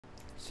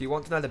So you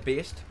want to know the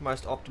best,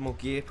 most optimal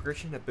gear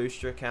progression to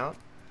boost your account?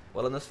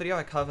 Well, in this video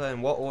I cover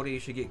in what order you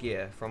should get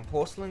gear, from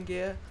porcelain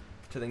gear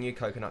to the new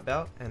coconut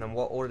belt, and in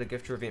what order to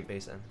gift your event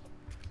bees in.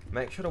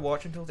 Make sure to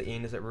watch until the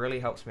end as it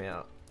really helps me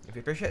out. If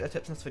you appreciate the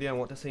tips in this video and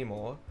want to see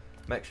more,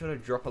 make sure to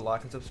drop a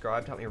like and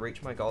subscribe to help me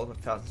reach my goal of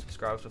 1,000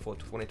 subscribers before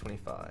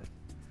 2025.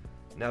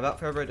 Now without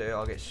further ado,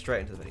 I'll get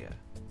straight into the video.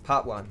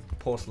 Part 1.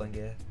 Porcelain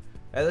gear.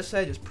 At this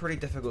stage it's pretty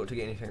difficult to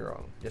get anything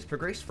wrong. Just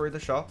progress through the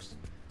shops,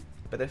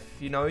 but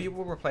if you know you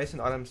will replace an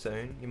item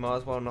soon, you might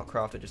as well not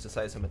craft it just to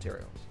save some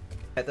materials.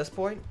 At this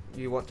point,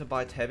 you want to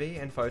buy Tabby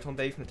and Photon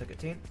Bee from the ticket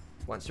tent.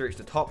 Once you reach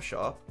the top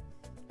shop,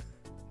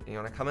 you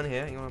want to come in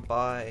here and you want to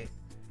buy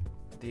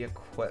the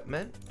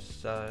equipment,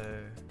 so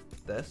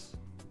this.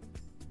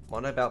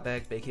 Mono belt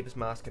bag, beekeeper's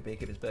mask, and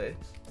beekeeper's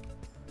boots.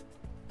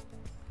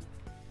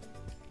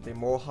 Then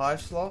more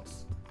hive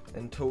slots,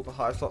 until the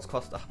hive slots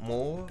cost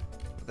more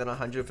than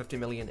 150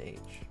 million each.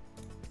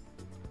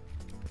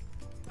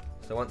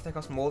 So once they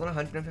cost more than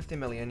 150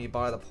 million, you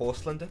buy the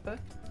porcelain dipper,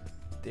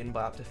 then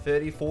buy up to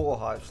 34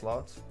 hive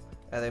slots,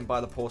 and then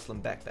buy the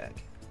porcelain backpack.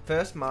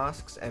 First,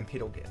 masks and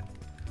petal gear.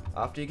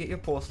 After you get your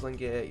porcelain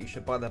gear, you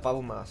should buy the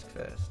bubble mask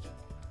first.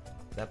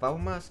 That bubble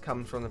mask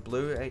comes from the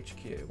blue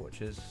HQ,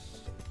 which is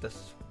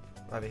this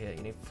over here.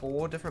 You need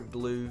 4 different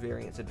blue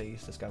variants of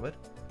bees discovered.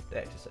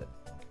 That's just it.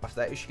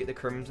 After that, you should get the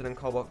crimson and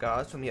cobalt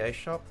guards from the Ace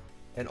shop,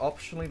 and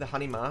optionally the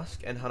honey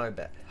mask and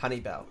honey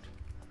belt.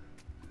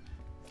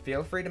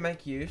 Feel free to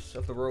make use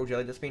of the royal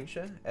jelly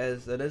dispenser,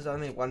 as it is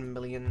only 1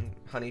 million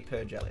honey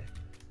per jelly.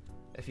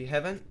 If you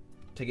haven't,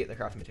 to get the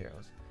craft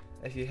materials.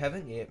 If you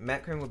haven't yet,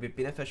 macroing will be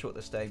beneficial at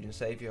this stage and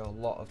save you a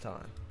lot of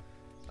time.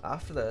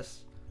 After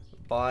this,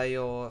 buy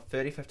your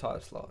 35th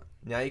hive slot.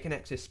 Now you can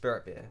access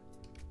Spirit Bear,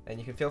 and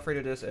you can feel free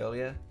to do this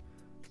earlier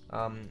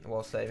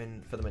while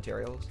saving for the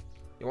materials.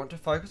 You want to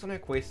focus on her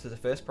quests as the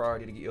first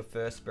priority to get your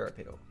first Spirit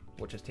Petal,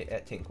 which is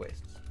at 10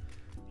 quests.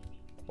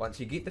 Once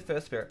you get the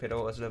first Spirit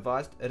Petal, it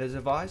is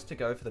advised to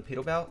go for the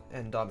Petal Belt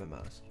and Diamond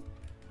Mask.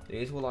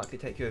 These will likely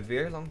take you a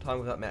very long time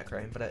without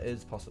macroing, but it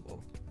is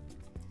possible.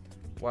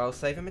 While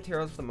saving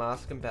materials for the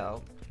mask and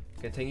belt,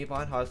 continue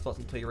buying hive slots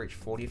until you reach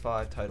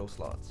 45 total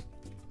slots.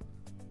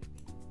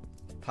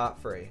 Part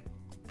 3.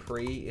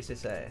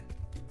 Pre-SSA.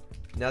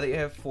 Now that you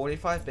have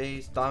 45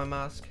 bees, Diamond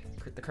Mask,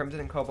 the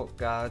Crimson and Cobalt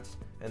Guards,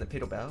 and the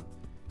Petal Belt,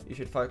 you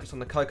should focus on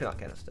the Coconut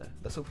Canister.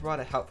 This will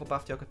provide a helpful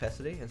buff to your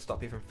capacity and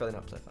stop you from filling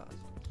up so fast.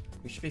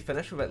 You should be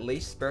finished with at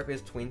least Spirit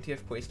Bear's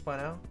 20th quest by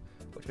now,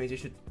 which means you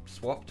should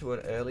swap to an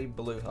early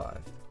blue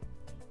hive,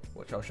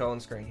 which I'll show on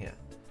screen here.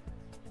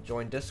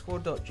 Join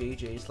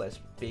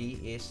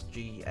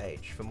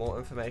discord.gg/bsgh for more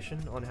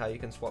information on how you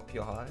can swap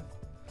your hive.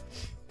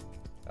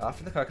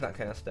 After the Coconut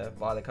Canister,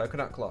 buy the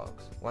Coconut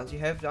Clogs. Once you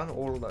have done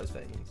all of those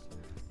things,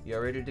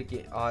 you're ready to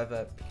get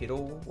either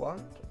Petal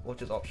Wand,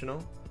 which is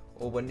optional,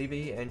 or Windy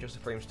Bee and your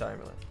Supreme Star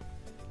Amulet.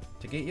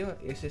 To get your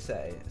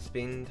SSA,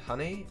 spend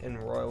honey on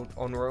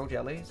royal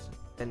jellies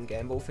and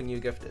gamble for new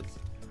gifteds.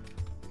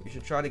 You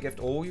should try to gift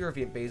all your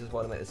event bees as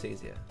well to make this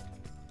easier.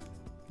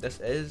 This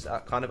is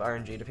kind of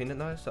RNG dependent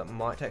though, so it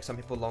might take some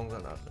people longer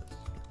than others.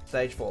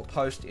 Stage 4,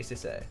 post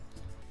SSA.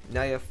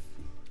 Now you've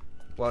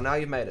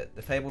made it,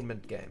 the fabled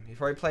mid game.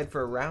 You've already played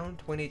for around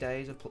 20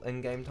 days of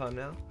in-game time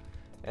now,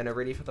 and are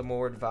ready for the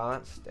more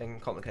advanced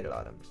and complicated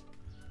items.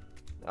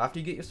 After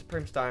you get your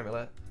Supreme Star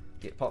Amulet,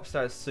 get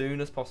Popstar as soon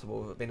as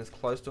possible, being as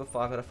close to a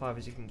 5 out of 5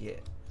 as you can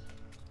get.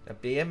 A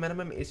bare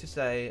minimum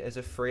SSA is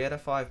a 3 out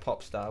of 5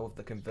 Popstar with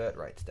the convert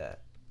rate stat.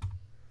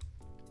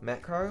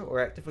 Macro or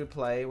actively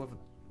play with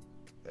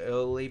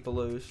early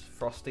blue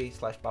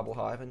frosty/bubble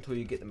hive until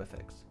you get the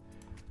mythics.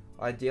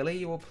 Ideally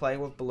you will play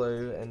with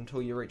blue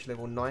until you reach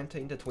level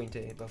 19 to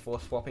 20 before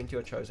swapping to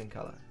your chosen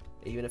colour,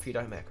 even if you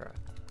don't macro.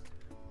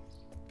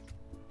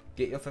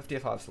 Get your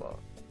 50th hive slot.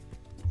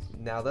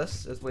 Now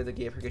this is where the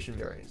gear progression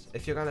varies.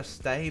 If you're going to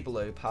stay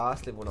blue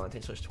past level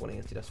 19/20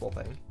 instead of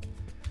swapping,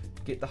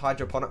 get the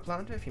hydroponic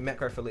planter if you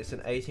macro for less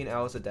than 18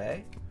 hours a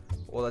day,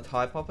 or the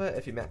tie popper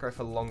if you macro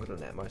for longer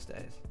than that most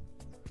days.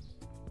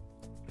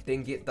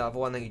 Then get the other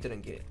one that you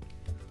didn't get.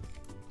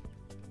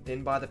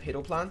 Then buy the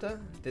petal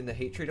planter, then the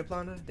heat treater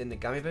planter, then the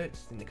gummy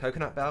boots, then the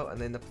coconut belt, and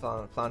then the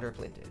planter of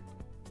plenty.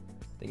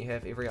 Then you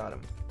have every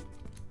item.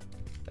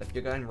 If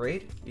you're going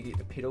red, you get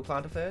the petal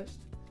planter first,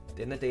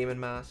 then the demon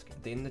mask,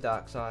 then the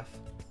dark scythe,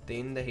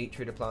 then the heat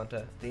treater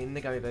planter, then the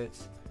gummy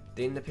boots,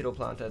 then the petal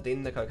planter,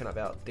 then the coconut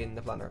belt, then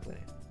the planter of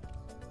plenty.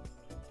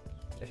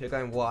 If you're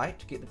going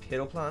white, get the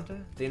petal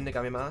planter, then the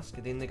gummy mask,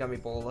 then the gummy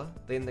baller,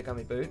 then the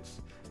gummy boots,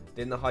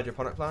 then the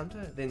hydroponic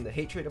planter, then the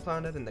heat treater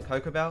planter, then the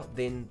cocoa belt,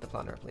 then the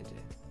planter of plenty.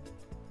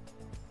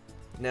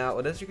 Now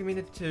it is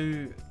recommended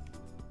to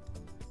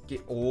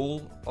get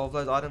all of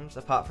those items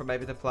apart from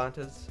maybe the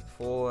planters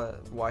for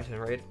white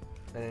and red.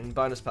 And then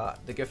bonus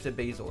part, the gifted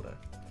bees order.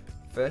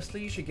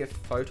 Firstly, you should gift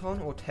Photon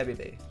or Tabby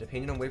Bee,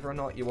 depending on whether or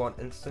not you want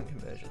instant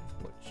conversion,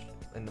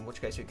 in which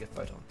case you gift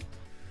Photon.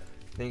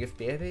 Then you gift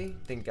Bear Bee,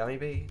 then Gummy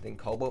Bee, then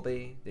Cobalt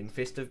Bee, then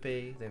Festive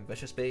Bee, then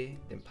Vicious Bee,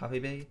 then Puppy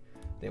Bee,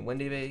 then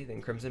Windy Bee,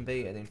 then Crimson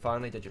Bee, and then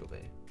finally Digital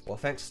Bee. Well,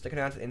 thanks for sticking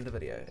around to the end of the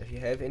video. If you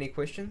have any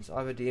questions,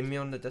 either DM me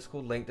on the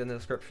Discord linked in the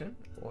description,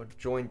 or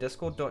join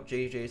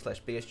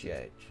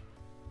discord.gg/bsgh.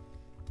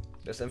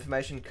 This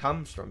information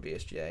comes from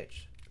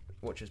BSGH,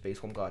 which is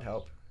Beeswarm Guide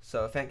Help,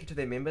 so thank you to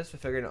their members for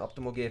figuring out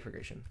optimal gear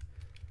progression.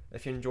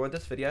 If you enjoyed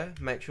this video,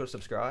 make sure to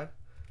subscribe,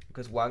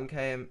 because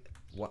 1k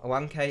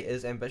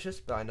is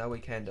ambitious, but I know we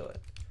can do it.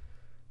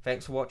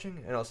 Thanks for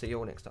watching, and I'll see you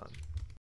all next time.